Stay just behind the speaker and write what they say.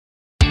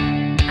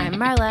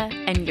Marla,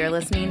 and you're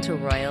listening to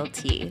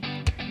Royalty.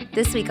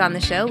 This week on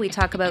the show, we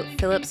talk about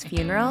Philip's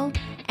funeral,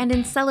 and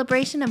in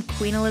celebration of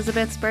Queen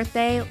Elizabeth's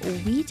birthday,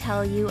 we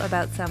tell you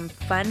about some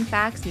fun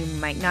facts you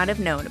might not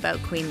have known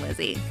about Queen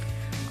Lizzie.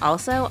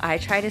 Also, I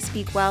try to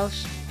speak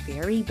Welsh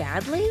very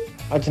badly.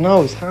 I don't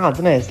know, it's hard,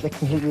 isn't it? It's like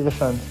completely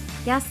different.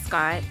 Yes,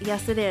 Scott,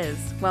 yes it is.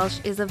 Welsh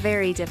is a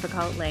very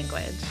difficult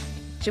language.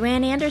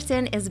 Joanne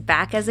Anderson is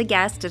back as a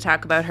guest to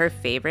talk about her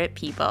favorite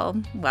people.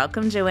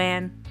 Welcome,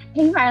 Joanne.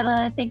 Hey,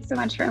 Marla. Thanks so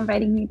much for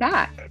inviting me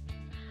back.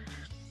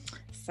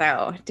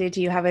 So, did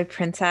you have a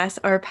princess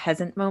or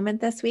peasant moment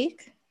this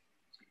week?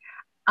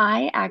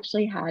 I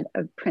actually had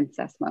a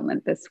princess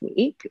moment this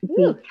week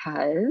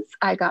because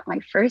I got my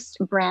first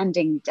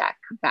branding deck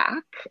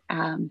back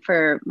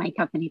for my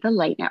company, the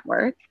Light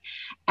Network,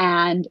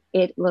 and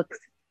it looks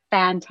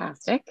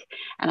fantastic.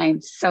 And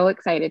I'm so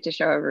excited to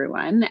show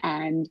everyone.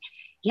 And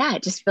yeah,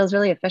 it just feels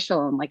really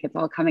official and like it's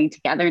all coming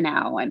together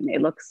now. And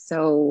it looks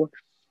so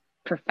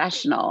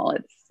professional.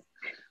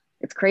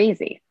 It's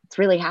crazy. It's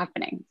really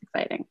happening. It's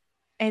exciting.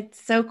 It's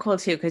so cool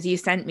too, because you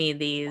sent me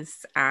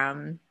these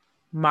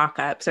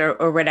mock-ups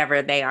or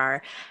whatever they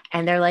are,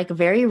 and they're like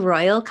very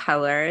royal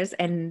colors,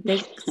 and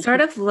they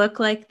sort of look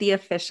like the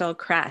official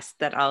crest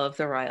that all of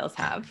the royals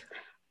have.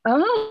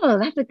 Oh,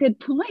 that's a good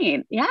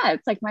point. Yeah,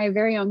 it's like my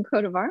very own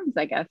coat of arms,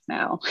 I guess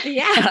now.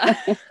 Yeah.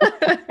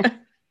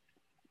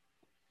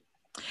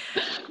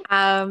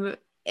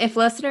 If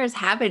listeners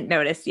haven't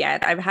noticed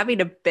yet, I'm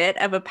having a bit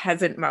of a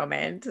peasant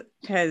moment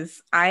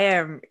because I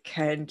am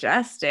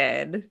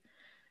congested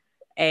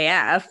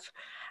AF.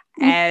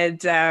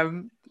 And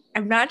I'm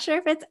not sure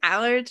if it's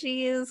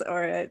allergies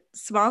or a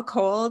small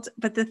cold,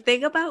 but the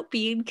thing about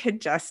being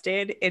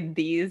congested in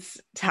these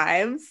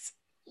times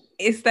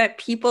is that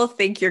people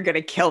think you're going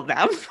to kill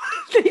them.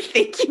 They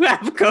think you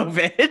have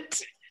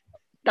COVID.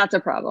 That's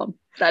a problem.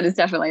 That is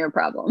definitely a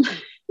problem.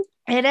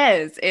 It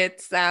is.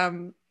 It's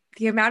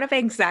the amount of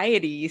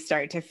anxiety you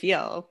start to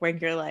feel when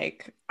you're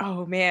like,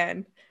 oh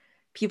man,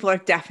 people are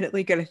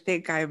definitely going to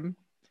think I'm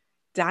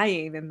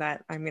dying and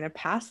that I'm going to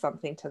pass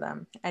something to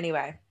them.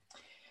 Anyway,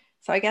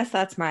 so I guess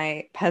that's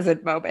my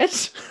peasant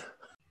moment.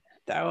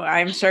 Though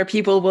I'm sure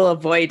people will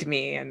avoid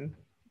me and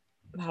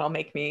that'll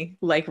make me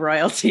like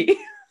royalty.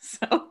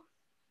 So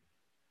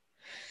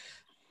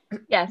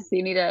yes,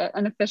 you need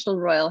an official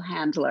royal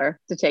handler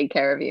to take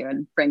care of you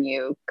and bring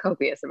you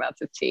copious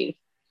amounts of tea.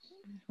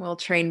 We'll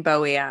train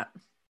Bowie up.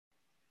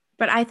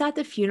 But I thought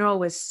the funeral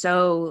was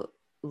so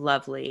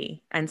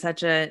lovely and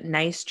such a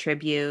nice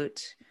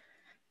tribute.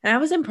 And I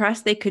was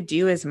impressed they could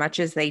do as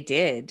much as they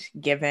did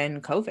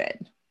given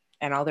COVID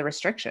and all the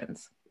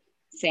restrictions.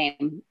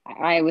 Same.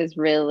 I was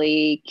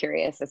really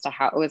curious as to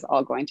how it was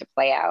all going to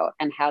play out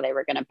and how they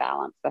were going to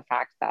balance the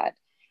fact that,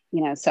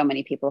 you know, so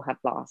many people have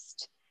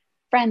lost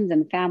friends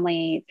and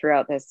family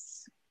throughout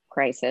this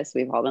crisis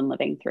we've all been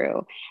living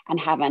through and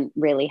haven't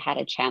really had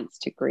a chance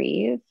to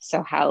grieve.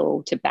 So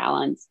how to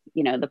balance,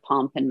 you know, the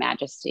pomp and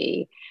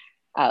majesty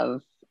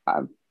of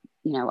you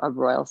know, a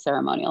royal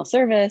ceremonial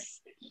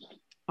service,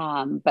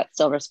 but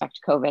still respect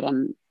COVID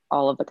and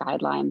all of the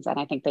guidelines. And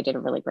I think they did a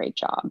really great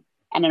job.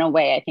 And in a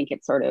way, I think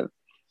it sort of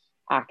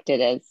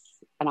acted as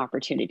an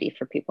opportunity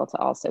for people to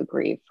also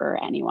grieve for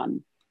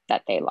anyone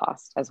that they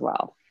lost as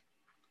well.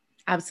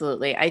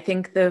 Absolutely. I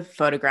think the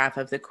photograph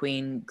of the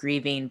Queen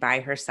grieving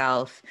by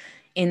herself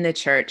in the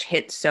church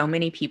hit so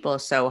many people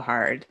so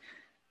hard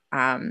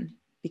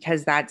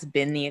because that's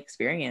been the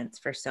experience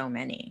for so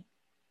many.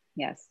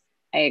 Yes,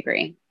 I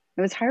agree.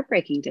 It was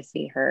heartbreaking to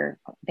see her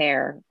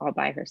there all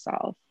by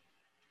herself.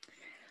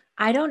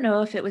 I don't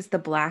know if it was the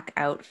black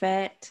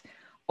outfit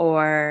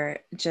or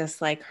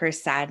just like her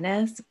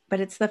sadness,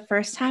 but it's the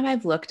first time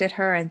I've looked at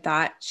her and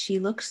thought she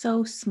looks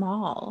so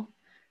small.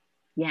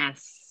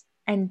 Yes.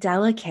 And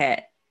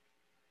delicate.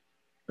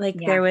 Like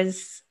there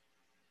was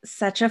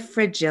such a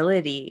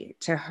fragility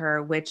to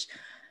her, which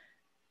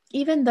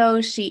even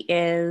though she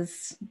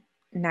is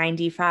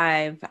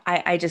 95,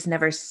 I just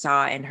never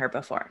saw in her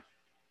before.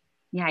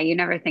 Yeah, you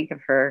never think of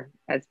her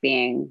as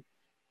being,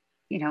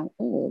 you know,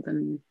 old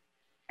and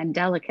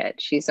delicate.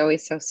 She's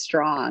always so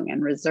strong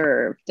and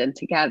reserved and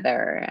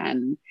together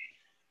and,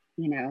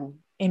 you know.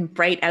 In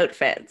bright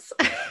outfits.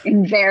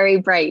 In very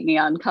bright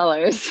neon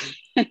colors.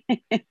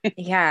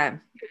 Yeah.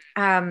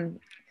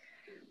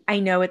 I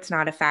know it's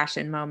not a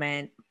fashion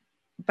moment,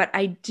 but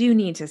I do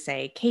need to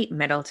say Kate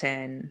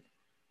Middleton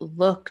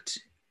looked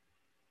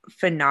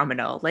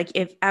phenomenal. Like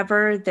if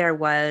ever there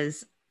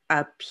was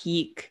a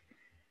peak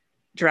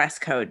dress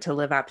code to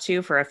live up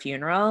to for a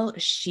funeral,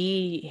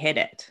 she hit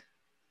it.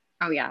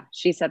 Oh yeah,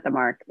 she set the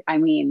mark. I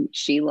mean,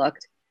 she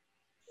looked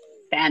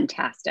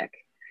fantastic.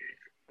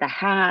 The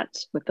hat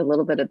with a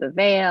little bit of the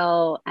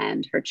veil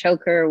and her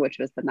choker, which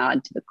was the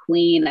nod to the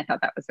Queen. I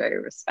thought that was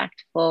very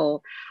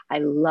respectful. I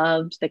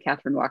loved the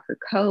Catherine Walker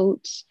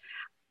coat.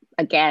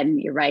 Again,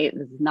 you're right.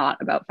 This is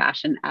not about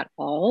fashion at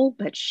all,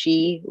 but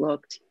she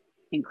looked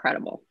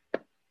incredible.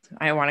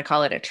 I want to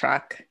call it a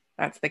truck.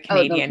 That's the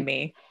Canadian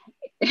me.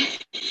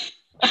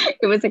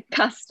 It was a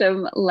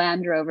custom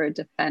Land Rover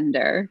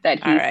Defender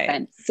that he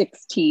spent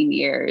 16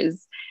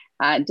 years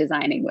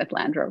designing with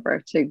Land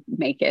Rover to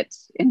make it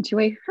into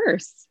a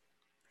hearse.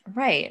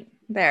 Right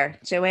there.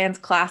 Joanne's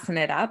classing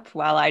it up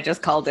while I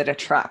just called it a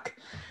truck.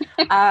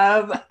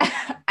 I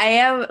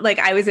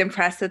was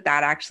impressed that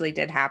actually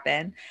did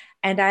happen.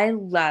 And I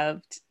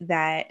loved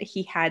that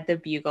he had the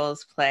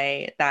bugles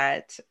play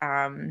that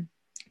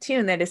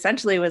tune that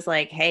essentially was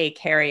like, hey,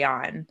 carry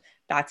on.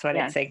 That's what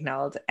it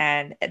signaled.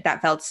 And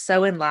that felt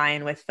so in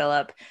line with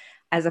Philip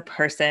as a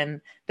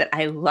person that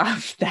I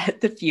loved that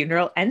the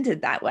funeral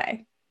ended that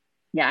way.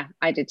 Yeah,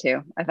 I did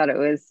too. I thought it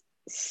was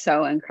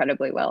so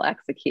incredibly well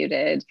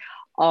executed.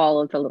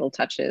 All of the little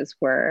touches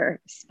were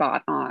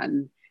spot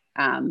on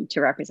to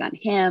represent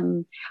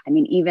him. I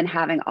mean, even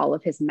having all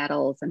of his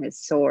medals and his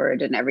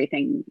sword and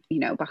everything,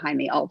 behind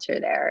the altar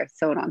there,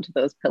 sewn onto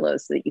those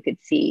pillows so that you could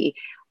see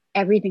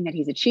everything that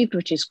he's achieved,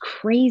 which is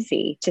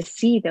crazy to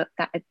see that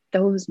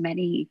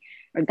many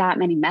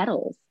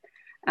medals.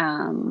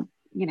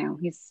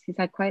 He's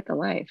had quite the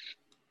life.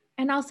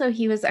 And also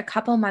he was a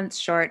couple months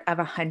short of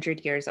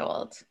 100 years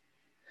old,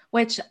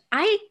 which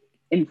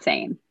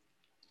insane.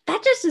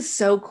 That just is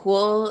so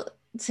cool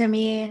to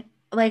me.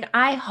 Like,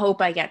 I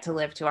hope I get to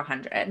live to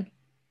 100.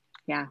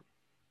 Yeah.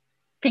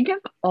 Think of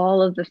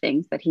all of the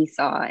things that he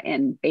saw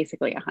in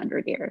basically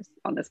 100 years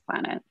on this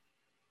planet.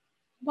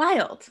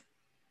 Wild.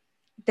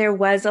 There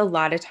was a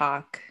lot of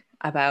talk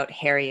about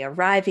Harry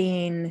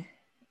arriving.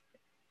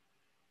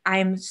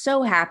 I'm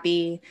so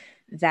happy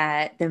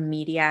that the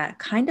media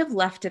kind of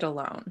left it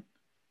alone.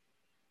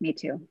 Me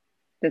too.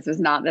 This was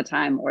not the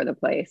time or the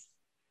place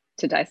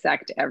to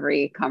dissect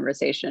every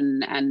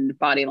conversation and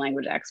body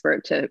language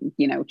expert to,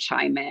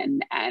 chime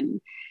in.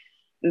 And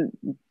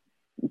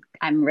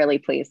I'm really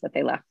pleased that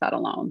they left that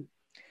alone.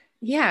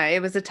 Yeah,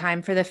 it was a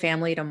time for the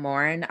family to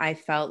mourn. I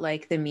felt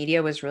like the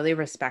media was really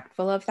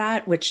respectful of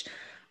that, which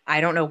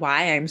I don't know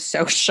why I'm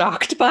so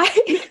shocked by.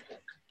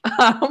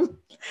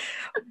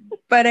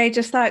 But I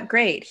just thought,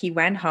 great, he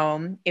went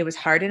home. It was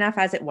hard enough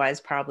as it was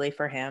probably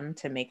for him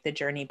to make the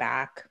journey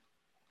back,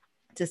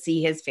 to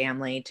see his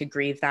family, to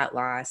grieve that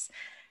loss.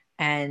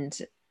 And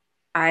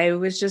I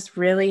was just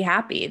really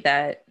happy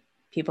that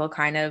people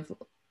kind of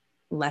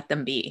let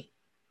them be.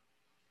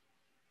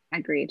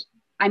 Agreed.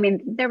 I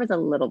mean, there was a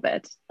little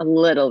bit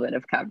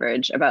of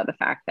coverage about the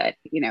fact that,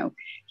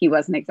 he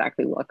wasn't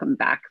exactly welcomed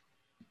back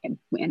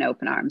in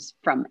open arms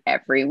from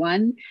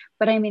everyone.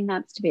 But I mean,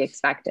 that's to be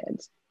expected.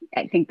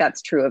 I think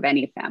that's true of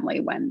any family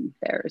when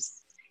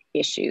there's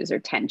issues or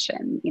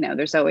tension.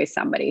 There's always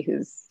somebody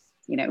who's,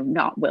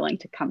 not willing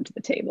to come to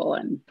the table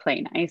and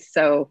play nice.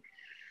 So,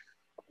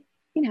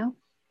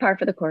 par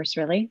for the course,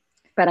 really.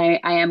 But I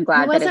am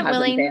glad that it hasn't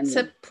willing been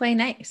to play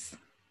nice.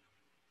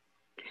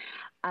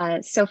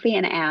 Sophie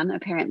and Anne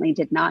apparently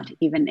did not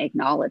even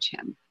acknowledge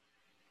him.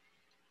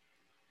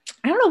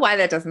 I don't know why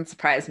that doesn't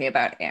surprise me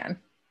about Anne.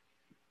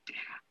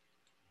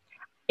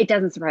 It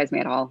doesn't surprise me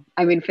at all.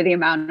 I mean, for the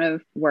amount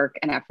of work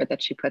and effort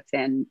that she puts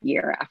in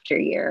year after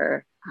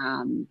year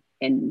in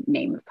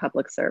name of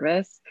public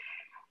service,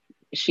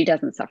 she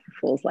doesn't suffer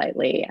fools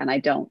lightly. And I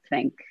don't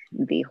think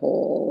the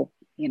whole,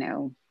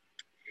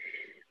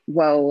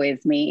 woe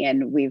is me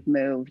and we've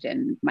moved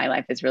and my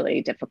life is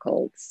really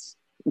difficult,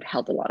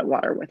 held a lot of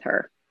water with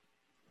her.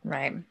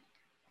 Right.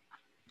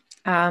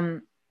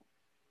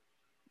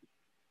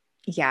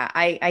 Yeah,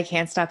 I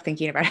can't stop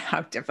thinking about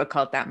how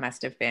difficult that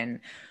must have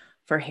been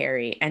for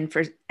Harry and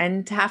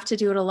to have to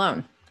do it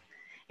alone.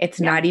 It's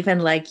not even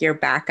like your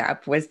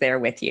backup was there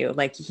with you.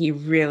 Like, he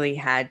really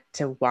had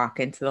to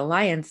walk into the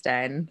lion's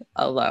den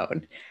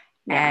alone.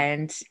 Yeah.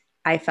 And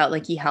I felt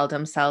like he held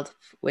himself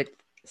with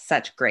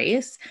such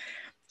grace.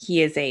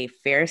 He is a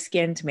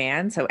fair-skinned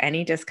man, so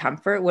any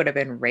discomfort would have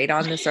been right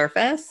on the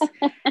surface.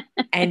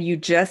 And you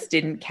just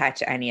didn't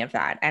catch any of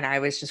that. And I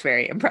was just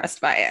very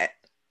impressed by it.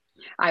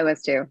 I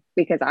was too,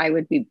 because I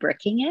would be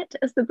bricking it,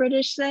 as the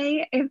British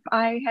say, if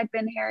I had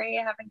been Harry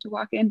having to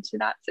walk into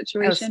that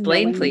situation.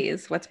 Explain,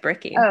 please. What's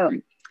bricking?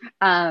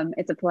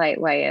 It's a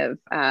polite way of,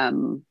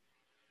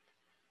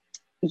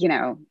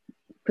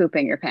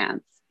 pooping your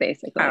pants,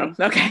 basically. Oh,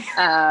 okay.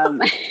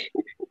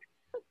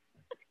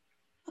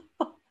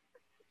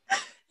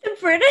 The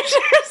British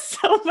are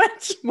so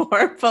much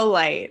more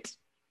polite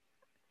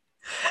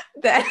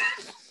than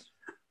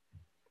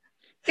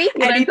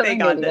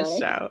anything on this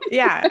show.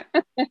 Yeah.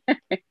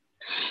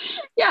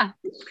 Yeah,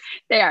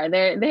 they are.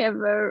 They have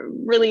a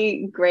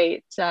really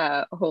great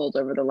hold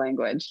over the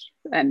language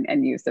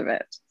and use of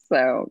it.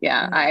 So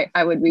yeah,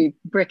 I would be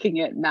bricking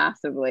it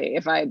massively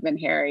if I had been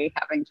Harry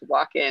having to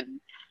walk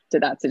in to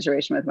that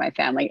situation with my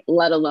family,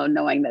 let alone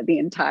knowing that the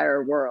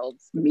entire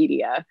world's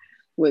media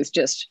was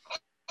just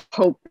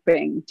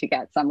hoping to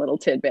get some little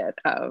tidbit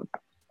of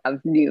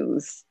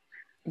news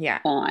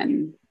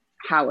on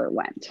how it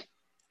went.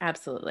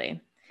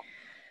 Absolutely.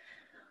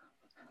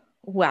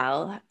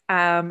 Well,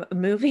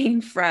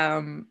 moving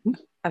from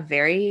a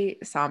very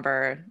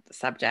somber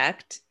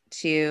subject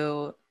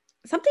to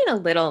something a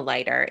little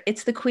lighter.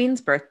 It's the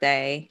Queen's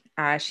birthday.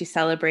 She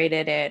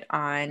celebrated it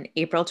on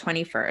April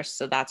 21st.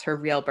 So that's her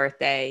real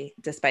birthday,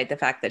 despite the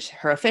fact that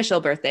her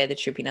official birthday, the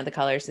Trooping of the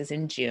Colors, is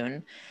in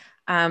June.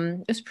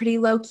 It was pretty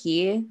low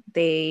key.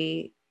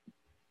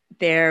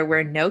 There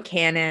were no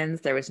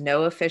cannons. There was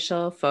no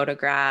official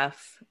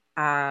photograph.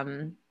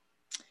 So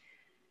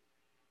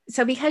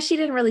because she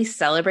didn't really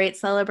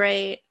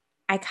celebrate,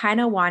 I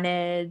kind of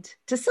wanted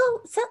to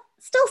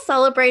still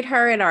celebrate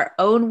her in our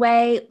own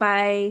way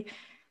by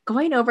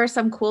going over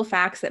some cool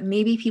facts that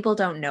maybe people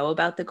don't know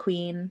about the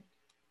Queen.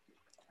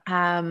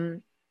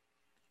 And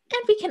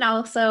we can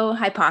also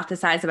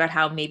hypothesize about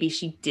how maybe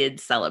she did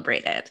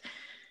celebrate it.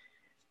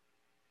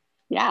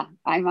 Yeah,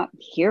 I'm up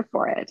here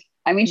for it.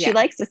 I mean, she Yeah.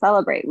 likes to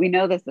celebrate. We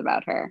know this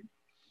about her.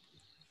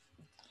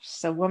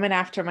 She's a woman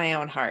after my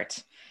own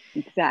heart.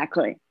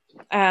 Exactly.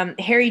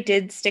 Harry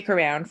did stick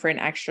around for an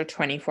extra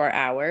 24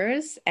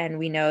 hours, and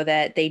we know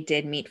that they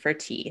did meet for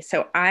tea.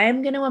 So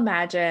I'm going to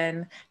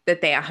imagine that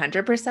they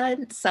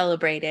 100%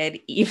 celebrated,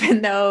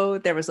 even though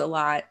there was a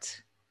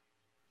lot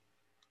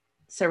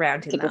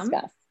surrounding To them.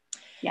 discuss.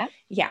 Yeah.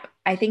 Yeah.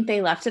 I think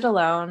they left it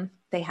alone.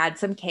 They had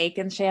some cake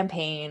and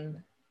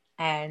champagne,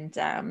 and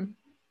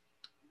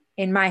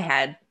in my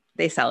head,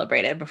 they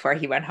celebrated before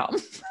he went home.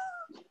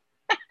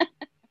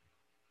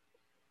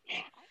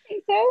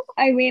 So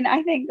I mean,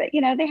 I think that,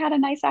 you know, they had a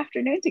nice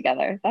afternoon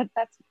together.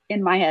 That's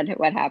in my head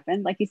what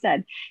happened. Like you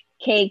said,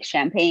 cake,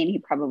 champagne. He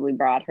probably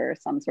brought her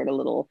some sort of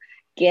little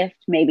gift,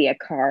 maybe a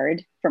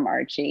card from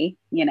Archie,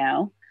 you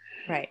know.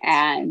 Right.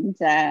 And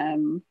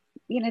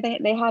you know,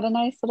 they had a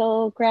nice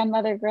little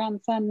grandmother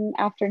grandson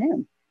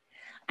afternoon.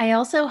 I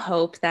also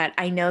hope that,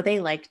 I know they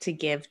like to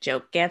give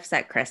joke gifts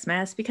at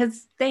Christmas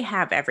because they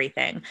have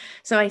everything.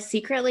 So I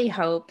secretly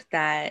hope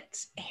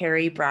that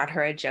Harry brought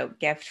her a joke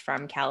gift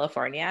from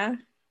California,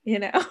 you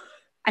know?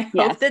 I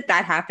hope Yes.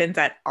 that happens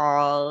at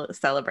all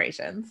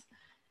celebrations.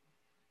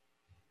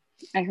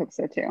 I hope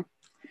so too.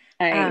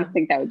 I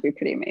think that would be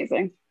pretty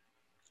amazing.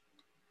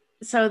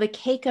 So the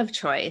cake of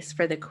choice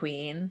for the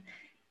Queen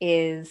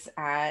is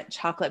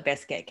chocolate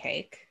biscuit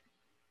cake.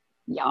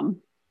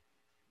 Yum.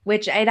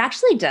 Which it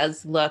actually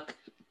does look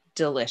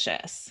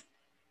delicious.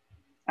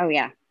 Oh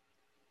yeah.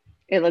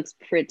 It looks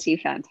pretty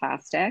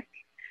fantastic.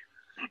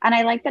 And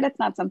I like that it's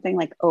not something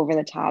like over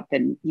the top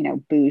and, you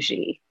know,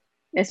 bougie.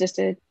 It's just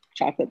a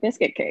chocolate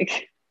biscuit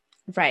cake.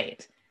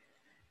 Right.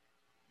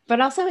 But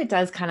also it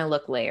does kind of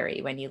look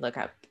layering when you look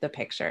up the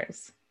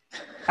pictures.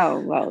 Oh,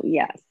 well,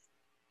 yes.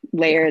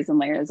 Layers and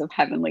layers of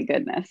heavenly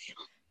goodness.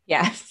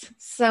 Yes.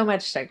 So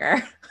much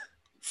sugar.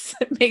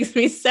 It makes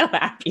me so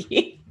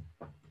happy.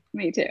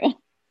 Me too.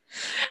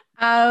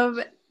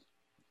 And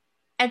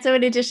so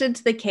in addition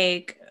to the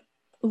cake,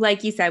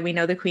 like you said, we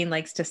know the Queen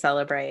likes to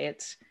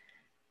celebrate.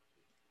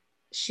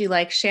 She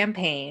likes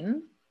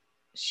champagne.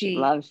 She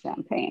loves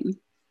champagne.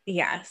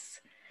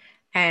 Yes.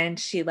 And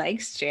she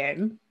likes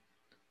gin.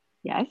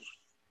 Yes.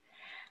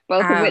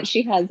 Both of which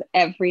she has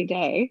every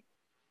day.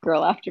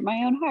 Girl after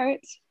my own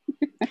heart.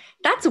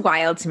 That's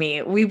wild to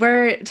me. We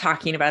were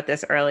talking about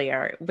this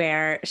earlier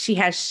where she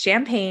has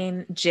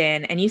champagne,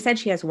 gin, and you said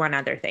she has one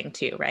other thing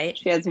too, right?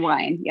 She has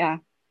wine. Yeah.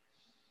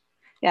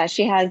 Yeah.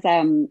 She has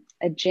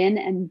a gin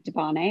and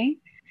debonnaire,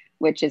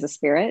 which is a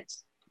spirit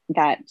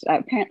that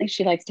apparently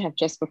she likes to have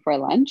just before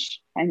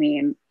lunch. I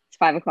mean, it's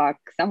 5 o'clock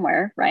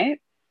somewhere, right?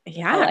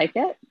 Yeah. I like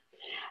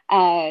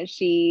it.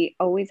 She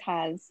always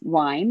has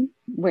wine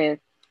with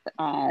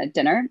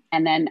dinner.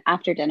 And then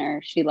after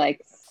dinner, she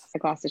likes a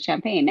glass of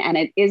champagne. And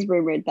it is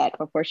rumored that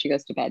before she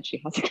goes to bed,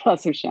 she has a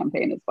glass of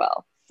champagne as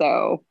well.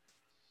 So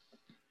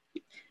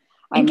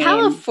in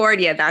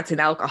California, that's an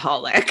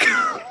alcoholic.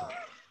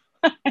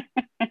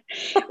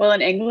 Well,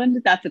 in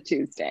England, that's a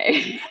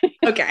Tuesday.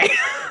 Okay.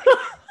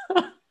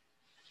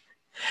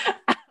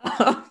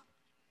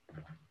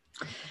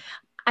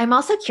 I'm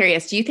also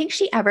curious, do you think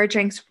she ever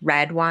drinks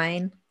red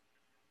wine?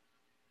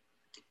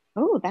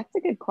 Oh, that's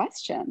a good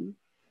question.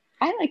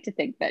 I like to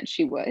think that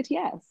she would,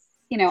 yes.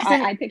 You know,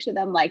 I picture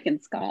them like in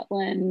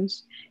Scotland,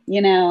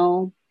 you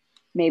know,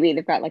 maybe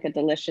they've got like a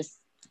delicious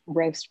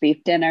roast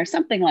beef dinner,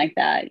 something like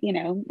that, you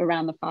know,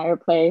 around the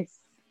fireplace,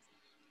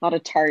 a lot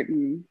of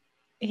tartan,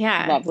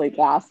 lovely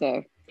glass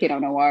of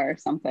Pinot Noir or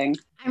something.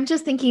 I'm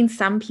just thinking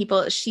some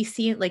people, she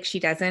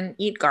doesn't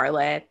eat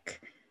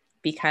garlic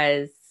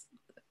because,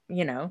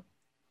 you know,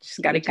 she's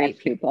got to greet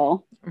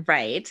people.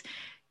 Right.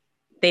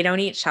 They don't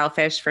eat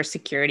shellfish for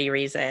security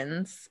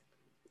reasons.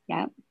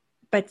 Yeah.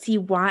 But see,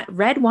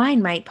 red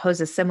wine might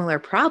pose a similar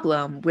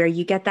problem where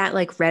you get that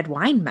like red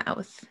wine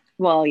mouth.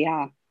 Well,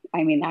 yeah.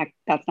 I mean,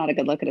 that's not a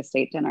good look at a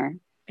state dinner.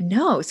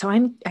 No. So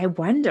I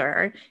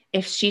wonder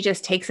if she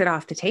just takes it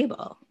off the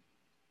table.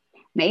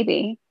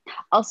 Maybe.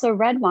 Also,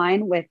 red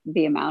wine with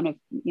the amount of,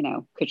 you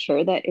know,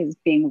 couture that is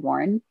being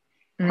worn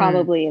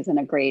probably isn't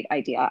a great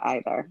idea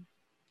either.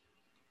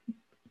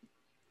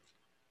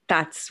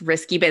 That's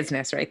risky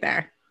business right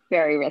there.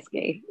 Very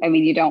risky. I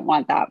mean, you don't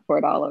want that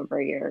poured all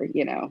over your,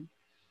 you know,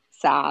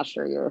 sash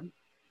or your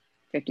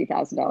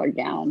 $50,000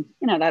 gown.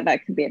 You know,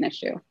 that could be an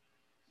issue.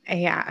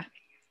 Yeah.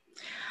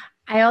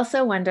 I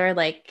also wonder,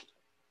 like,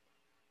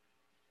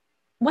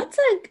 what's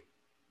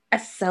a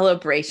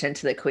celebration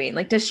to the Queen?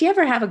 Like, does she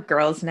ever have a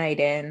girls' night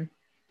in?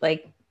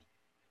 Like,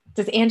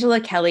 Does Angela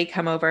Kelly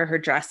come over her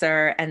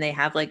dresser and they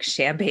have like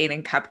champagne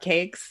and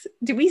cupcakes?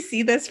 Do we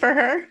see this for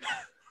her?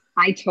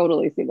 I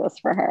totally see this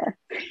for her.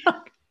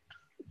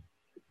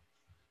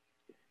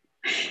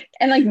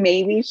 And like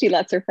maybe she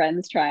lets her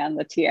friends try on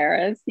the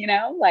tiaras, you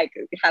know, like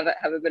have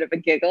a bit of a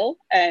giggle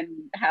and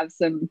have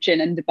some gin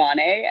and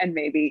debonnair and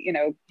maybe, you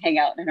know, hang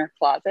out in her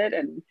closet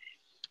and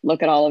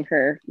look at all of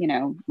her, you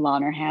know,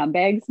 lawn or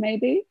handbags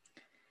maybe.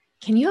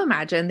 Can you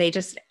imagine they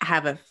just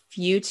have a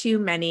few too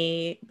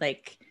many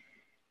like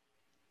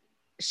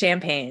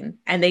champagne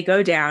and they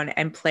go down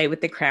and play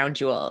with the crown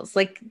jewels?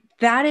 Like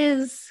that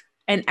is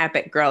an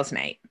epic girls'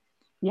 night.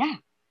 Yeah.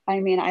 I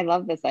mean, I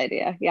love this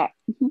idea. Yeah.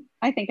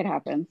 I think it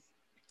happens.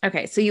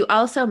 Okay, so you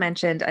also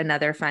mentioned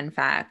another fun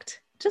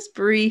fact, just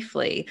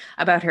briefly,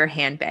 about her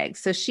handbag.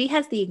 So she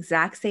has the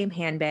exact same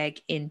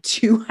handbag in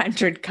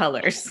 200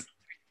 colors.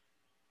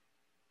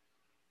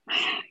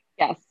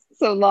 Yes.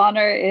 So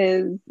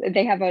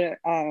they have a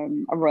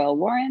royal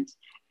warrant,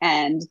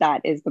 and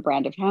that is the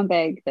brand of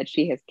handbag that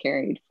she has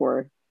carried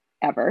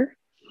forever,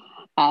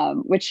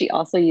 which she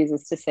also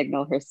uses to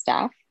signal her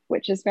staff,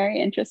 which is very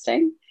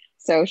interesting.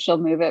 So she'll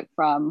move it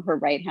from her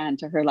right hand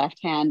to her left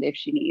hand if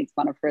she needs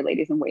one of her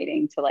ladies in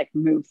waiting to like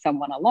move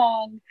someone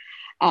along.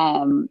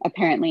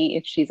 Apparently,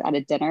 if she's at a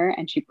dinner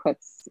and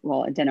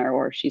a dinner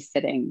or she's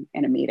sitting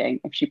in a meeting,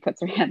 if she puts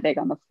her handbag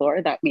on the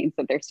floor, that means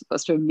that they're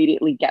supposed to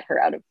immediately get her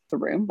out of the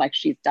room. Like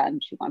she's done,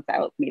 she wants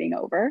out, meeting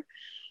over.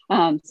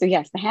 So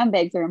yes, the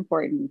handbags are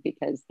important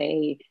because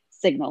they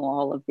signal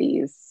all of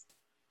these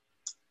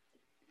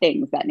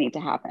things that need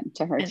to happen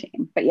to her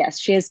team. But yes,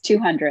 she has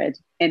 200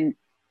 in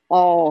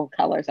all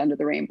colors under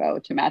the rainbow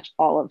to match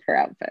all of her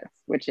outfits,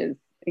 which is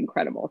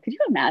incredible. Could you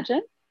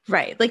imagine?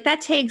 Right. Like that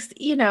takes,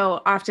 you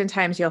know,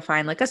 oftentimes you'll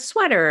find like a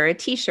sweater or a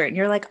t-shirt and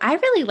you're like, I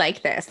really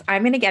like this.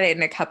 I'm going to get it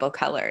in a couple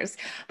colors.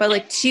 But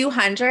like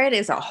 200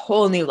 is a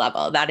whole new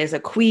level. That is a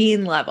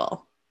queen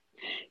level.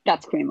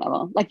 That's queen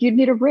level. Like you'd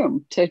need a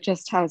room to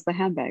just house the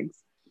handbags.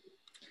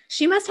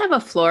 She must have a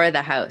floor of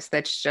the house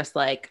that's just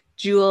like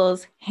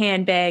jewels,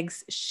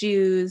 handbags,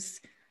 shoes,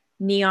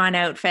 neon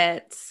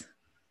outfits.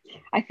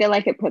 I feel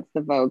like it puts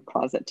the Vogue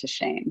closet to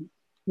shame,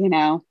 you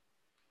know?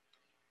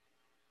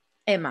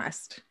 It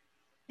must.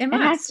 It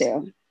has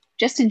to.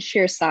 Just in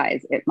sheer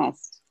size, it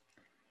must.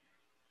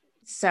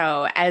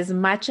 So, as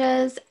much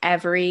as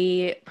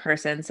every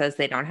person says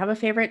they don't have a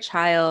favorite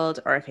child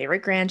or a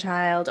favorite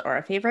grandchild or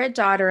a favorite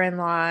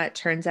daughter-in-law, it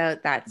turns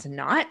out that's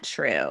not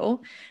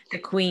true. The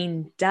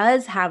queen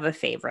does have a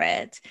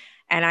favorite,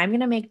 and I'm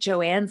going to make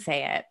Joanne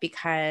say it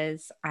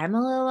because I'm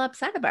a little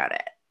upset about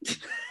it.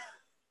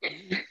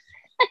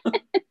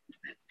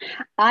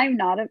 I'm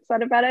not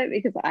upset about it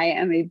because I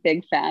am a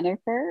big fan of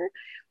her,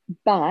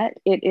 but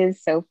it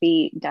is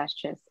Sophie,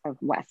 Duchess of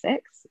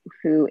Wessex,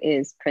 who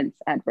is Prince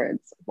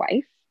Edward's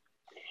wife.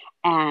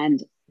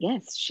 And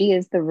yes, she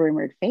is the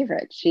rumored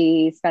favorite.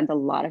 She spends a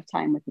lot of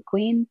time with the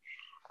Queen.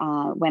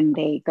 When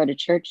they go to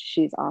church,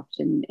 she's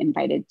often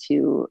invited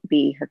to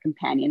be her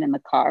companion in the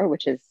car,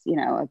 which is, you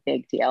know, a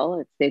big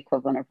deal. It's the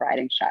equivalent of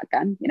riding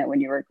shotgun, you know,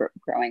 when you were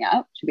growing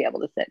up, to be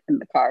able to sit in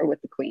the car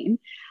with the Queen.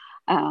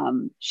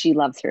 She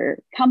loves her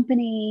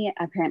company.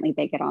 Apparently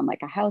they get on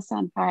like a house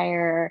on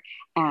fire.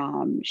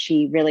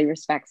 She really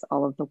respects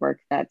all of the work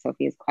that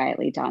Sophie has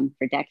quietly done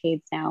for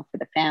decades now for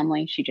the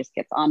family. She just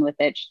gets on with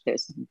it.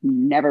 There's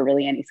never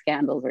really any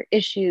scandals or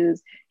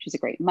issues. She's a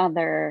great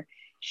mother.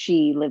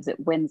 She lives at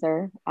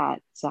Windsor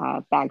at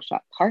Bagshot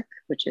Park,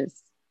 which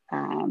is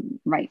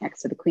right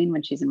next to the Queen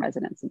when she's in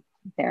residence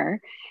there.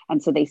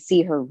 And so they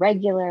see her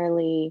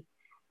regularly.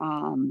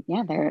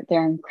 Yeah,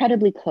 they're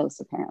incredibly close,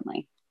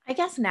 apparently. I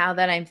guess now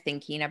that I'm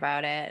thinking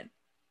about it,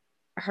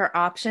 her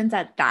options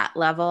at that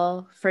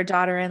level for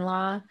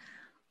daughter-in-law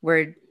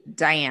were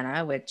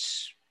Diana,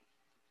 which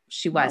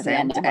she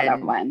wasn't.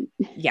 And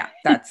yeah,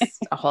 that's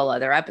a whole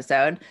other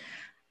episode.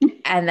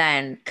 And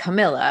then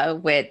Camilla,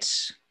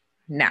 which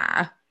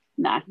nah,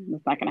 that's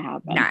not going to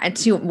happen. Nah,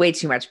 and way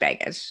too much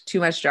baggage, too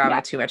much drama,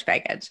 yeah. Too much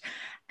baggage.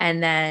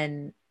 And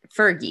then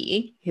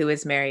Fergie, who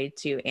is married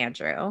to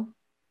Andrew.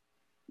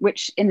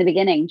 Which in the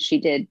beginning, she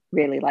did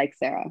really like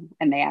Sarah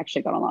and they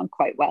actually got along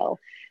quite well.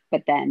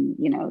 But then,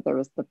 you know, there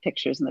was the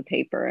pictures in the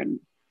paper and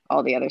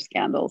all the other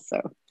scandals.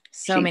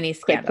 So many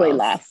scandals. Quickly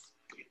left.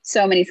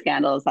 So many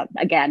scandals. That,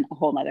 again, a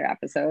whole nother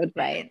episode.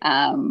 Right.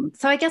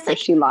 So I guess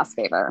she lost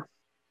favor.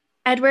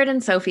 Edward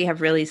and Sophie have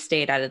really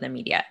stayed out of the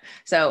media.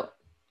 So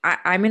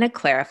I'm going to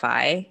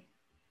clarify.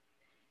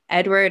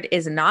 Edward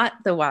is not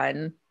the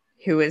one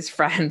who is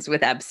friends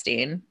with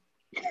Epstein.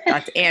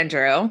 That's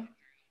Andrew.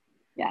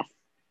 Yes.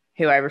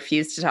 Who I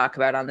refuse to talk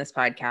about on this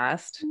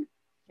podcast,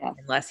 yes.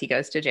 Unless he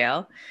goes to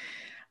jail.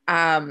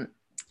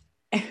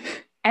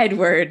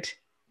 Edward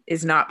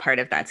is not part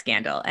of that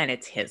scandal, and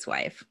it's his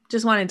wife.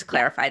 Just wanted to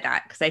clarify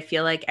that because I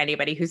feel like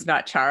anybody who's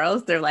not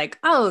Charles, they're like,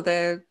 oh,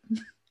 the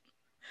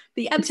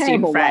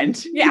Epstein friend.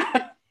 One.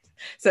 Yeah.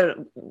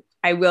 So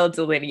I will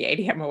delineate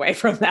him away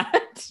from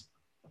that.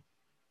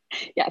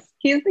 Yes,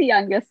 he's the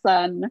youngest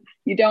son.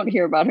 You don't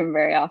hear about him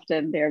very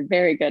often. They're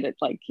very good at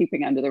like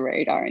keeping under the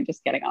radar and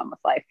just getting on with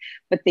life.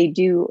 But they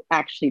do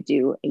actually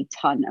do a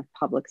ton of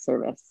public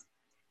service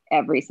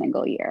every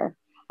single year.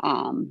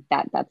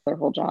 That's their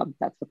whole job.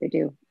 That's what they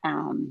do.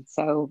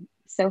 So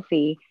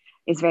Sophie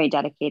is very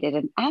dedicated.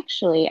 And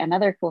actually,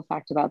 another cool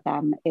fact about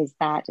them is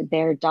that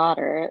their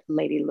daughter,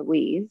 Lady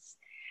Louise,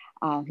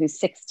 who's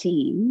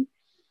 16,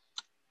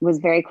 was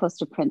very close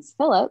to Prince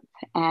Philip,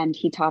 and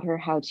he taught her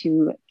how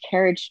to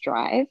carriage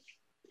drive.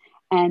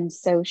 And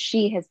so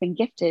she has been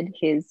gifted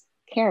his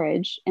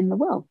carriage in the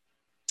will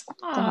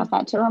to have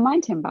that to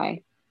remind him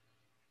by,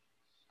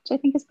 which I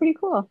think is pretty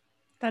cool.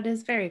 That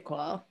is very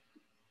cool.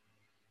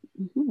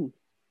 Mm-hmm.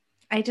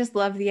 I just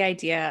love the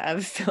idea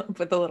of Philip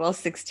with a little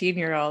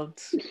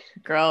 16-year-old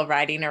girl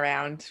riding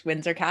around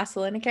Windsor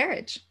Castle in a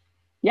carriage.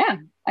 Yeah.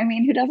 I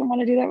mean, who doesn't want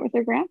to do that with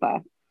their grandpa?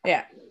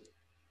 Yeah.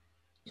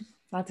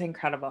 That's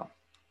incredible.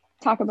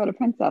 Talk about a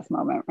princess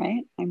moment,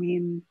 right? I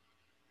mean,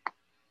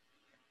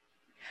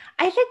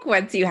 I think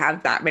once you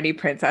have that many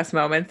princess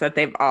moments that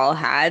they've all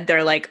had,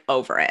 they're like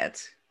over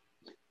it.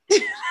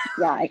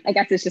 Yeah, I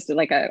guess it's just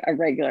like a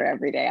regular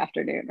everyday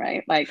afternoon,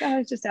 right? Like, oh, I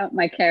was just out in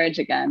my carriage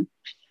again.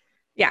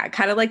 Yeah,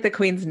 kind of like the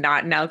Queen's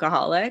not an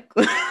alcoholic.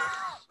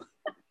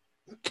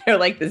 They're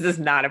like, this is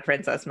not a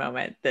princess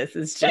moment. This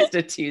is just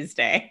a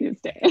Tuesday.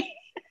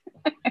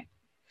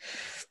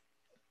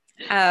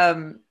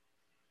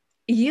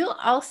 You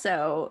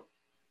also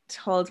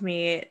told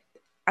me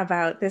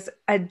about this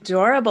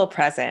adorable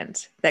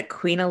present that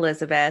Queen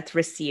Elizabeth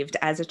received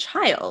as a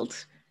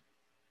child.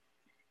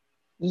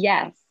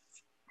 Yes.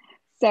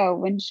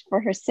 So for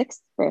her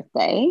 6th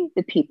birthday,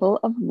 the people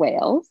of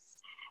Wales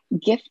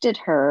gifted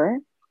her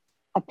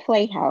a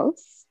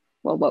playhouse.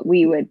 Well, what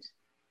we would,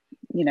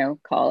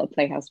 call a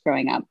playhouse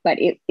growing up, but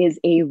it is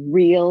a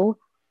real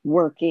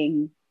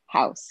working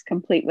house,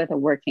 complete with a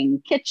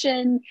working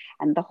kitchen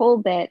and the whole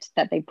bit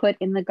that they put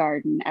in the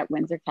garden at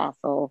Windsor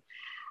Castle.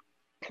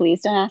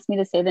 Please don't ask me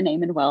to say the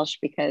name in Welsh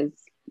because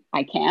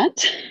I can't.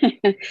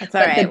 That's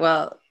all right.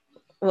 Well,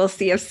 we'll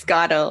see if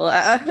Scott will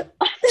help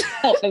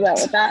us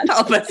out with that.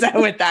 Help us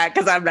out with that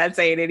because I'm not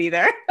saying it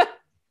either.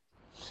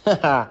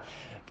 Of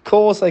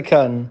course I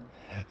can.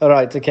 All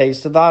right, okay,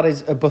 so that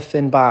is a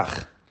Bwthyn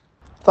Bach.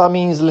 That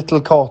means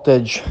little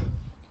cottage.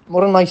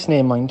 What a nice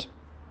name, mind.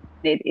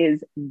 It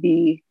is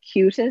the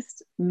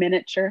cutest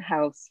miniature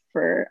house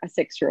for a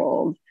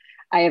 6-year-old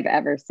I have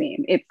ever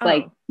seen. It's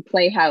like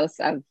playhouse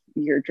of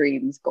your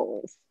dreams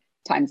goals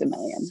times a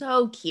million.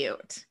 So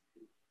cute.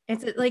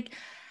 It's like,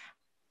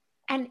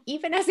 and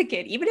even as a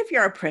kid, even if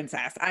you're a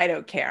princess, I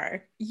don't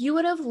care. You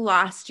would have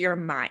lost your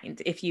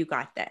mind if you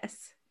got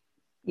this.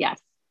 Yes.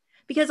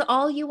 Because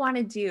all you want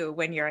to do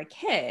when you're a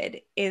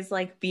kid is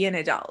like be an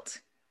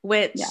adult,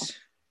 which,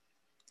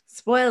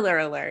 spoiler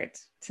alert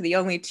to the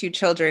only 2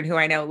 children who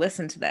I know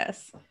listen to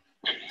this,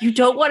 you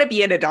don't want to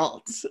be an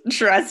adult.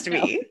 Trust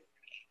me.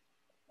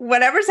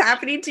 Whatever's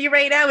happening to you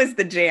right now is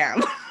the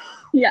jam.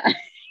 Yeah,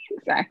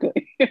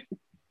 exactly.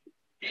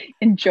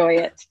 Enjoy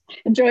it.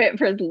 Enjoy it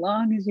for as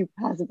long as you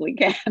possibly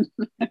can.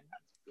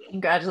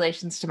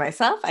 Congratulations to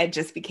myself. I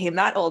just became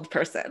that old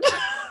person.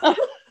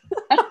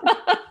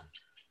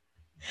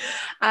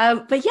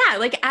 But yeah,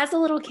 like as a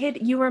little kid,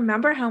 you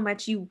remember how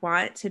much you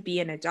want to be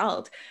an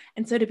adult.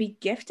 And so to be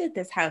gifted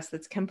this house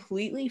that's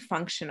completely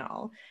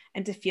functional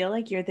and to feel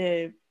like you're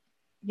the,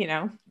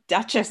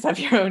 duchess of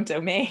your own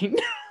domain.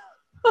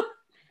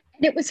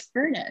 And it was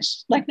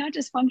furnished, like not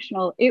just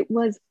functional, it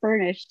was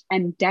furnished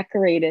and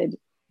decorated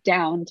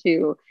down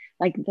to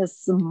like the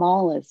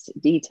smallest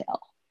detail.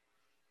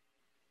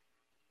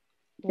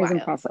 It was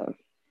impressive.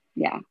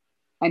 Yeah.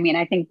 I mean,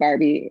 I think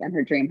Barbie and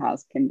her dream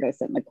house can go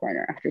sit in the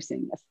corner after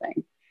seeing this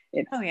thing.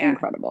 It's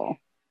incredible.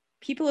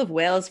 People of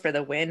Wales for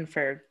the win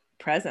for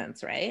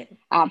presents, right?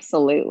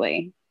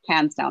 Absolutely.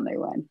 Hands down, they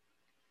win.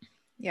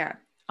 Yeah.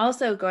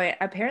 Also,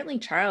 apparently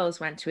Charles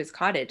went to his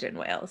cottage in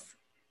Wales.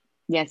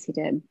 Yes, he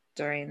did.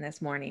 During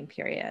this mourning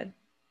period,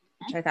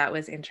 which I thought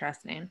was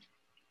interesting.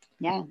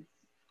 Yeah.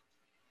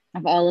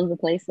 Of all of the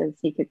places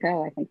he could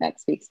go, I think that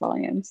speaks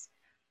volumes.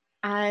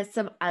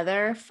 Some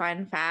other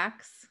fun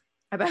facts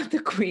about the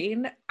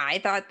Queen. I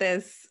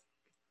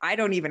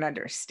don't even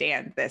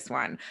understand this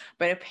one,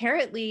 but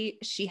apparently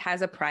she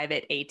has a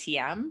private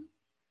ATM.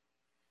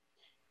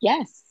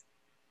 Yes.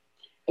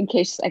 In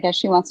case, I guess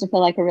she wants to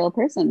feel like a real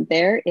person.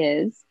 There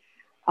is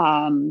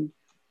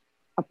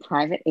a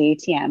private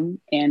ATM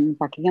in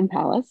Buckingham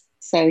Palace.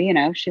 So,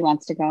 she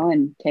wants to go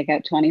and take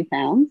out 20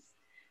 pounds.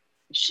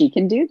 She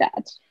can do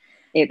that.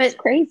 It's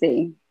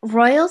crazy.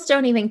 Royals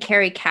don't even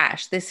carry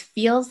cash. This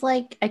feels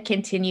like a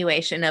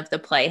continuation of the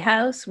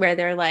Playhouse where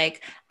they're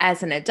like,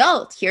 as an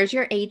adult, here's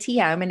your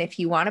ATM. And if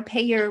you want to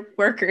pay your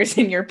workers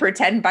in your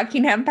pretend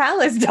Buckingham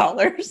Palace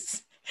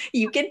dollars,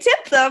 you can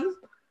tip them.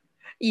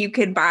 You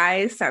can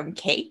buy some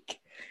cake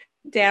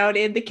down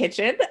in the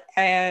kitchen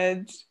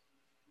and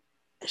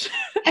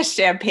a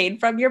champagne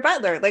from your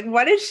butler. Like,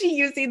 what is she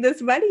using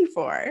this money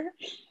for?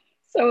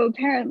 So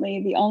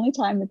apparently the only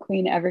time the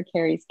Queen ever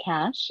carries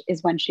cash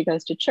is when she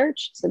goes to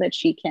church so that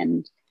she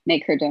can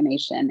make her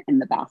donation in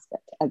the basket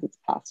as it's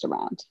passed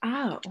around.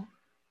 Oh.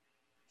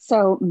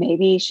 So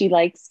maybe she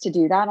likes to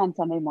do that on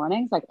Sunday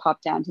mornings, like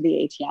pop down to the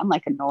ATM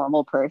like a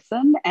normal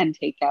person and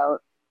take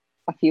out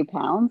a few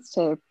pounds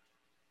to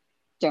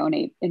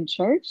donate in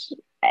church.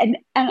 And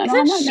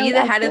isn't she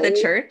the head of the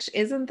church?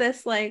 Isn't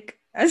this like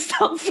a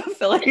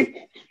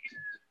self-fulfilling?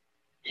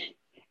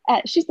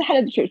 She's the head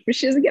of the church, but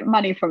she doesn't get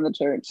money from the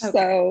church. Okay.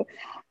 So,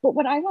 but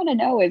what I want to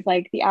know is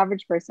like the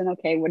average person,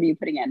 okay, what are you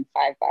putting in?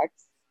 $5,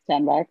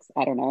 $10?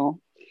 I don't know.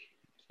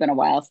 It's been a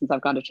while since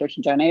I've gone to church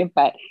and donate,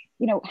 but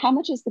you know, how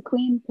much is the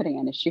Queen putting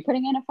in? Is she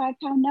putting in a £5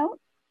 note?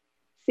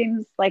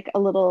 Seems like a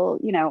little,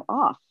 you know,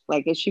 off.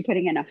 Like, is she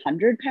putting in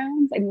 £100?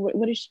 I mean,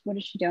 what is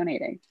she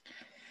donating?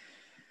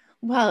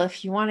 Well,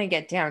 if you want to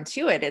get down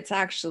to it, it's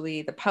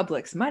actually the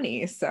public's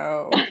money.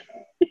 So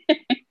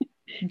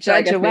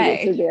judge so away.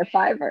 Maybe it should be a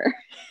 $5.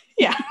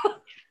 Yeah.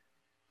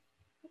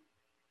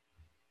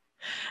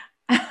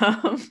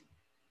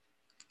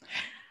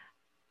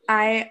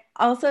 I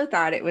also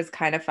thought it was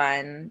kind of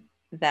fun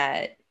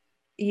that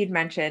you'd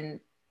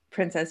mentioned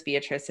Princess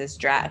Beatrice's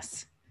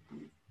dress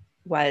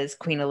was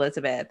Queen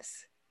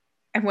Elizabeth's.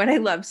 And what I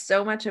love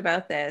so much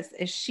about this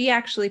is she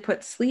actually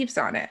put sleeves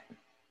on it.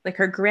 Like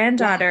her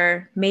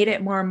granddaughter made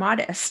it more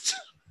modest.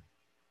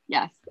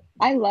 Yes,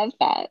 I love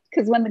that.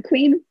 Because when the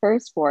Queen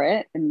first wore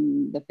it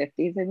in the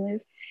 50s, I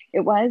believe,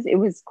 it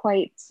was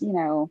quite, you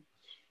know,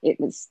 it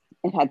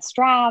had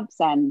straps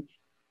and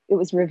it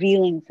was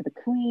revealing for the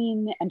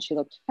Queen and she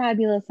looked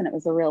fabulous and it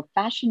was a real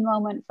fashion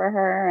moment for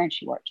her and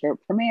she wore it to her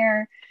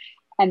premiere.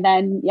 And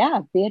then,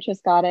 yeah, Beatrice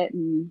got it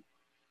and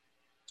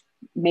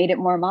made it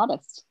more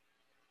modest,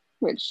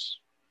 which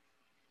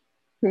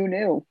who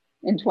knew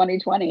in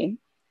 2020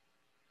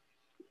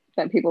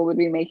 that people would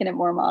be making it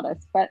more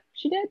modest, but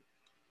she did.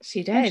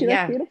 She did, and she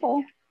yeah. looked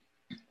beautiful.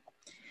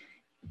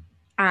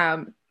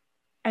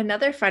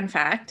 Another fun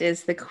fact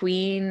is the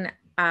Queen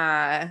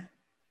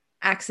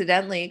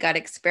accidentally got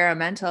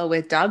experimental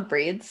with dog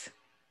breeds.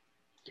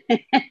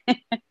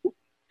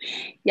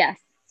 Yes.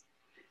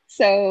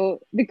 So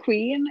the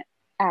Queen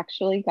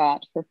actually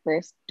got her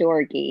first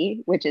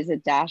Dorgie, which is a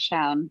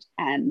Dachshund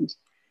and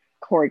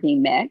Corgi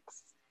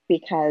mix,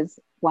 because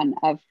one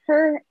of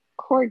her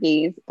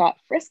Corgis got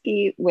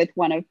frisky with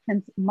one of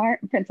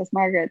Princess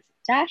Margaret's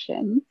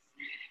Dachshunds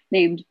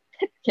named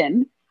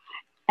Pipkin,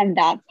 and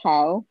that's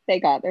how they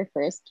got their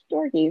first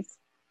Dorgies.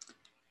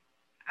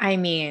 I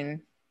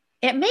mean,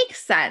 it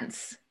makes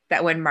sense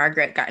that when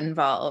Margaret got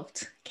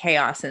involved,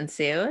 chaos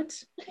ensued.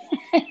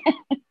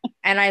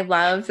 And I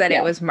love that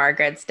it was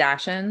Margaret's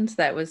Dachshund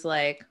that was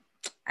like,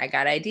 I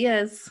got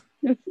ideas.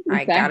 Exactly.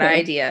 I got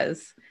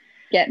ideas.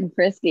 Getting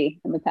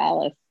frisky in the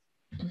palace.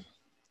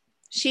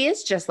 She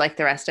is just like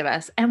the rest of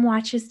us and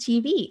watches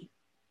TV.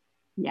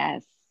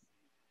 Yes.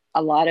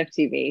 A lot of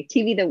TV.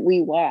 TV that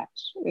we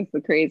watch is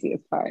the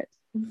craziest part.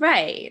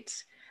 Right.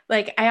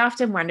 Like, I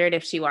often wondered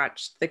if she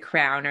watched The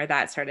Crown or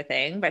that sort of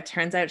thing, but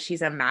turns out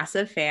she's a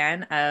massive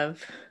fan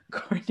of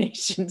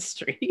Coronation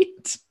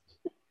Street.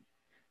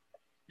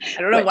 I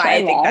don't know why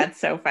I think that's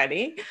so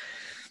funny.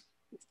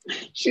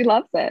 She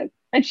loves it.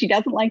 And she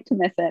doesn't like to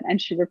miss it.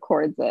 And she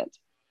records it,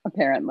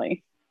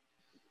 apparently.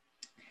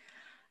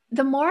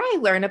 The more I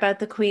learn about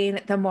the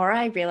Queen, the more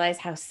I realize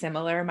how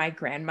similar my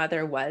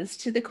grandmother was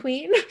to the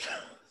Queen.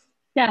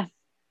 Yes,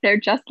 they're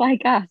just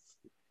like us.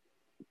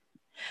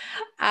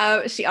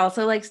 She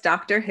also likes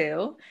Doctor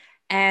Who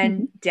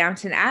and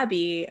Downton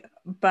Abbey,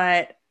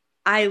 but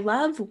I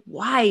love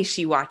why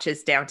she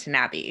watches Downton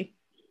Abbey.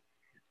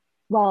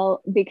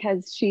 Well,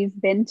 because she's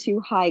been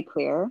to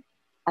Highclere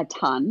a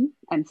ton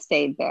and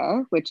stayed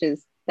there, which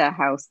is the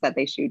house that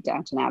they shoot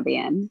Downton Abbey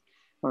in,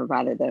 or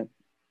rather the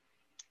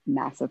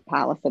massive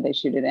palace that they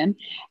shoot it in.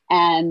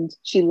 And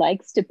she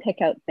likes to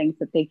pick out things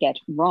that they get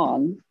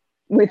wrong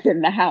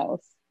within the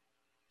house,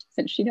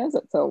 since she knows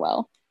it so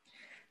well.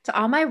 To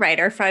all my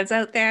writer friends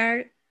out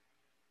there,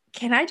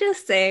 can I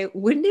just say,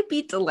 wouldn't it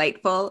be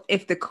delightful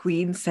if the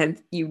Queen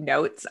sent you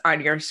notes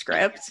on your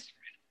script?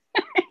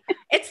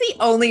 It's the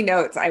only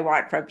notes I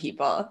want from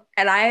people.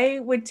 And I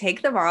would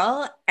take them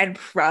all and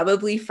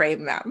probably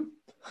frame them.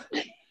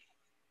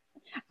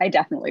 I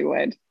definitely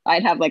would.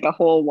 I'd have like a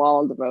whole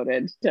wall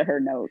devoted to her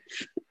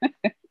notes.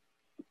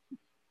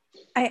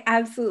 I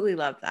absolutely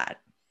love that.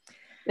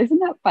 Isn't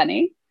that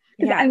funny?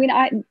 Yeah. I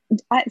mean,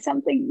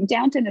 something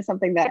Downton is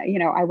something that, you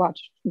know, I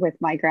watched with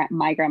my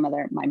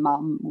grandmother, my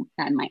mom,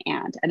 and my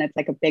aunt, and it's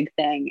like a big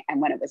thing.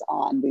 And when it was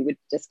on, we would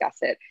discuss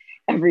it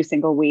every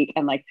single week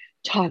and like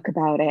talk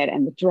about it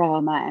and the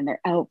drama and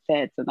their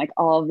outfits and like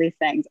all of these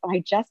things.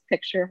 I just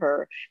picture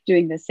her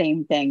doing the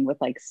same thing with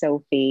like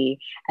Sophie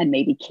and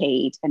maybe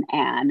Kate and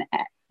Anne,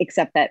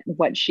 except that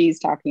what she's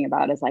talking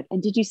about is like,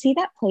 and did you see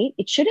that plate?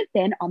 It should have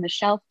been on the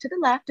shelf to the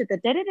left of the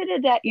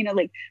da-da-da-da-da, you know,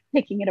 like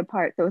picking it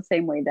apart the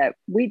same way that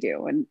we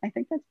do. And I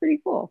think that's pretty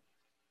cool.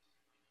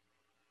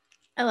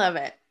 I love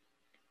it.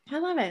 I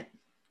love it.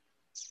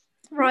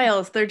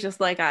 Royals, they're just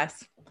like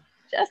us.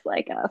 Just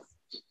like us.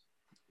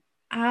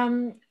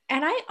 And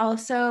I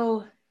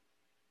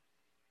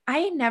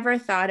I never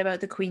thought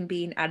about the Queen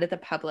being out of the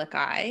public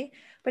eye,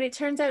 but it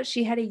turns out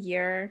she had a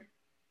year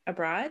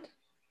abroad.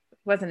 It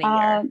wasn't a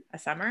year, a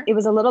summer. It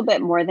was a little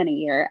bit more than a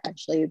year,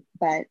 actually.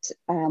 But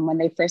when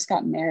they first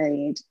got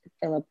married,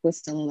 Philip was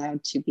still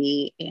allowed to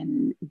be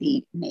in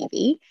the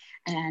Navy,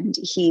 and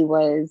he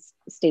was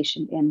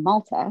stationed in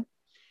Malta.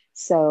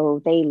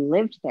 So they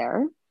lived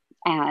there,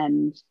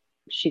 and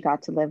she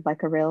got to live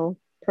like a real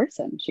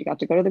person. She got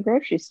to go to the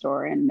grocery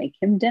store and make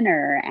him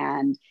dinner,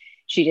 and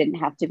she didn't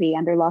have to be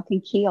under lock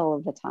and key all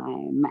of the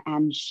time.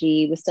 And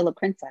she was still a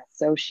princess,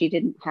 so she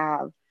didn't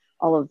have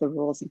all of the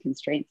rules and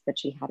constraints that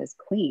she had as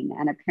queen.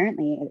 And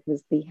apparently it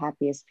was the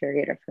happiest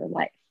period of her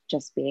life,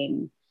 just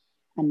being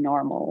a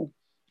normal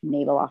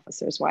naval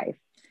officer's wife,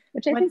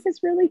 which I think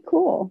is really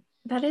cool.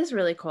 That is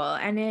really cool.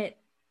 And it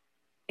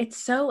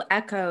so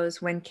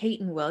echoes when Kate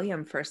and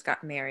William first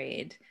got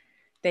married.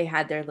 They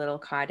had their little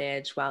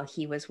cottage while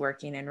he was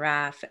working in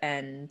RAF,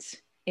 and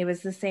it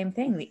was the same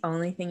thing. The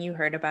only thing you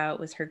heard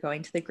about was her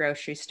going to the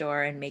grocery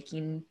store and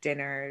making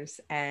dinners.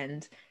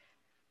 And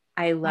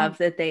I love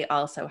that they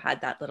also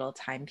had that little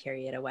time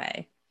period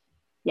away.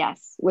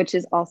 Yes, which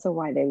is also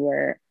why they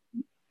were,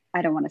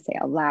 I don't want to say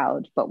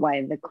allowed, but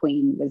why the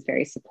Queen was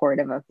very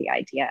supportive of the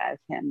idea of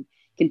him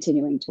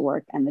continuing to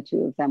work and the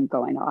two of them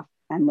going off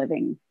and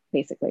living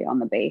basically on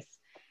the base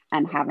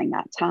and having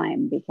that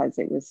time, because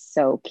it was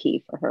so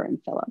key for her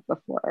and Philip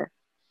before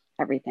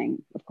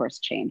everything, of course,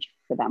 changed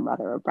for them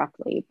rather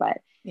abruptly.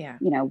 But, yeah,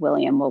 you know,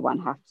 William will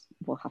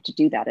have to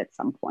do that at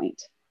some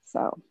point.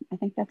 So I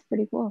think that's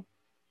pretty cool.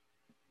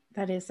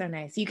 That is so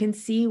nice. You can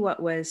see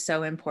what was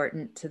so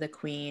important to the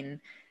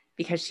Queen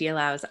because she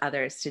allows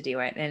others to do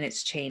it. And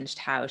it's changed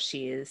how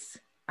she's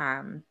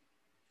kind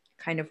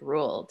of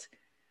ruled.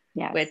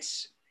 Yes.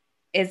 Which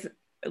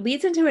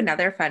leads into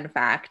another fun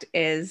fact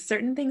is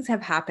certain things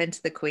have happened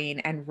to the Queen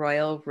and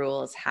royal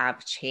rules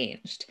have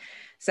changed.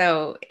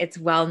 So it's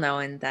well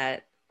known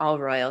that all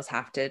royals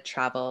have to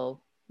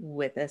travel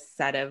with a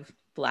set of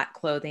black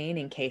clothing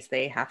in case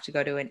they have to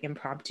go to an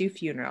impromptu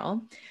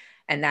funeral.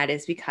 And that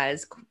is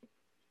because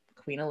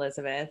Queen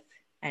Elizabeth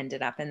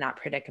ended up in that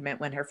predicament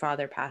when her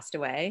father passed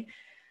away.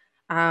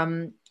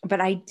 But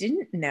I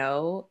didn't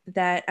know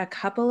that a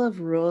couple of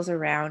rules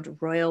around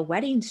royal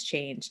weddings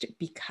changed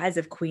because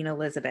of Queen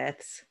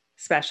Elizabeth's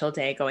special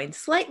day going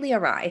slightly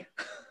awry.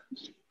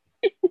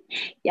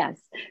 Yes.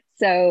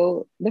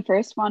 So the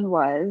first one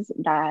was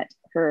that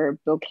her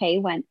bouquet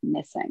went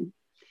missing.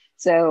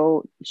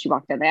 So she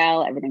walked down the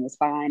aisle, everything was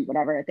fine,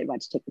 whatever. They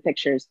went to take the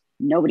pictures.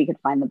 Nobody could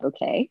find the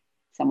bouquet.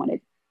 Someone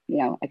had,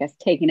 I guess,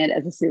 taken it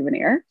as a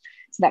souvenir.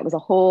 So that was a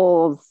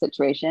whole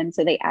situation.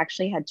 So they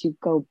actually had to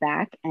go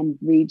back and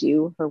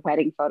redo her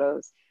wedding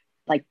photos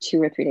like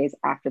 2 or 3 days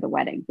after the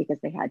wedding because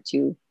they had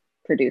to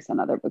produce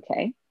another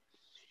bouquet.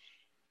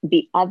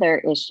 The other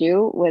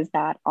issue was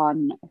that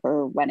on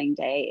her wedding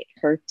day,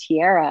 her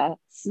tiara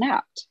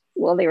snapped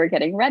while they were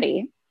getting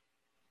ready.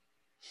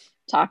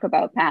 Talk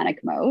about panic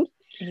mode.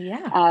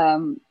 Yeah.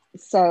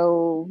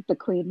 So the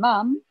Queen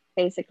Mum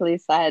basically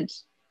said,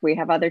 we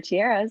have other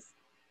tiaras,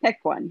 pick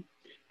one.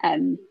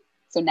 And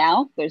so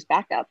now there's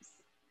backups.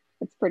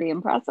 It's pretty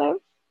impressive.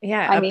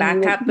 Yeah,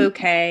 backup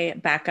bouquet,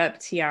 backup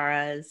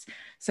tiaras.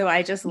 So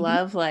I just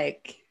love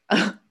like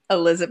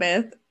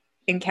Elizabeth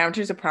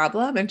encounters a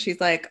problem and she's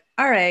like,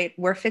 all right,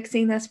 we're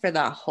fixing this for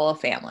the whole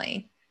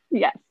family.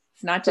 Yes.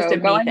 It's not just a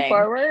me going thing.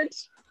 Forward.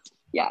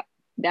 Yeah.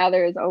 Now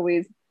there's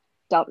always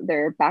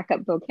there are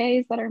backup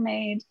bouquets that are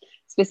made.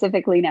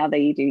 Specifically now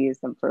they do use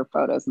them for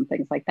photos and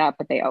things like that,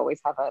 but they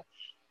always have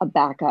a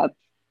backup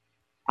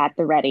at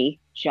the ready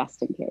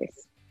just in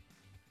case.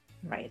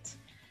 Right.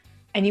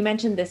 And you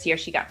mentioned this year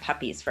she got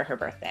puppies for her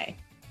birthday.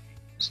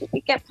 She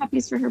did get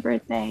puppies for her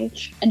birthday.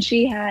 And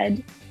she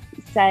had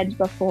said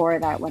before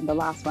that when the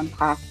last one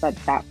passed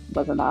that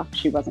was enough.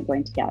 She wasn't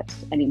going to get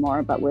any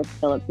more. But with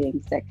Philip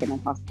being sick and in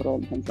hospital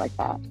and things like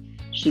that,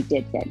 she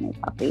did get new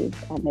puppies.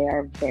 And they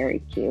are very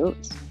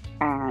cute.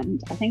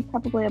 And I think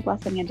probably a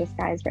blessing in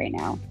disguise right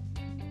now.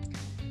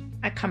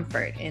 A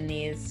comfort in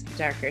these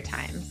darker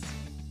times.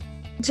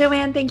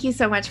 Joanne, thank you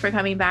so much for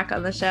coming back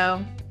on the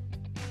show.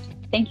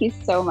 Thank you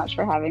so much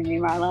for having me,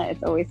 Marla.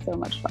 It's always so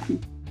much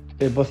fun.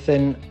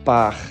 Buffin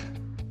bach.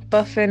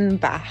 Buffin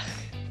bach.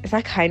 Is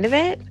that kind of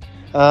it?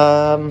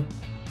 A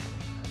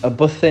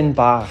buffin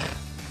bach.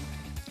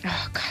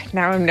 Oh, God,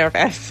 now I'm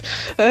nervous.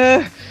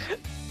 A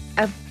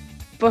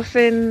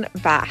buffin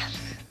bach.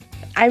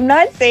 I'm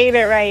not saying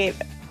it right.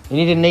 You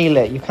need to nail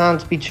it. You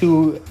can't be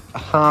too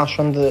harsh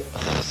on the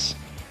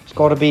It's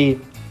got to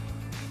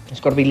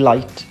be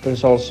light, but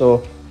it's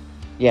also,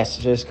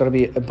 yes, it's got to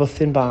be a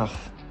buffin bach.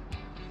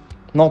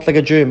 Not like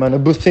a German, a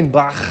buffin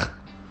bach.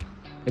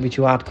 Maybe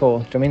too hardcore, do you know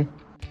what I mean?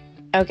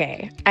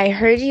 Okay, I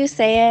heard you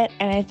say it,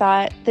 and I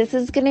thought, this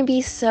is going to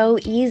be so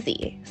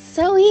easy.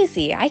 So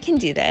easy, I can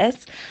do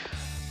this.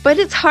 But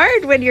it's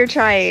hard when you're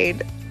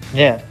trying.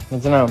 Yeah, I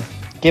don't know.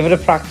 Give it a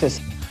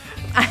practice.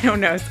 I don't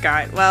know,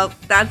 Scott. Well,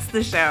 that's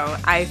the show.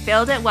 I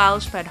failed at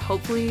Welsh, but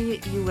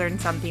hopefully you learned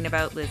something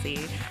about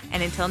Lizzie.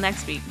 And until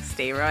next week,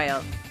 stay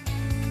royal.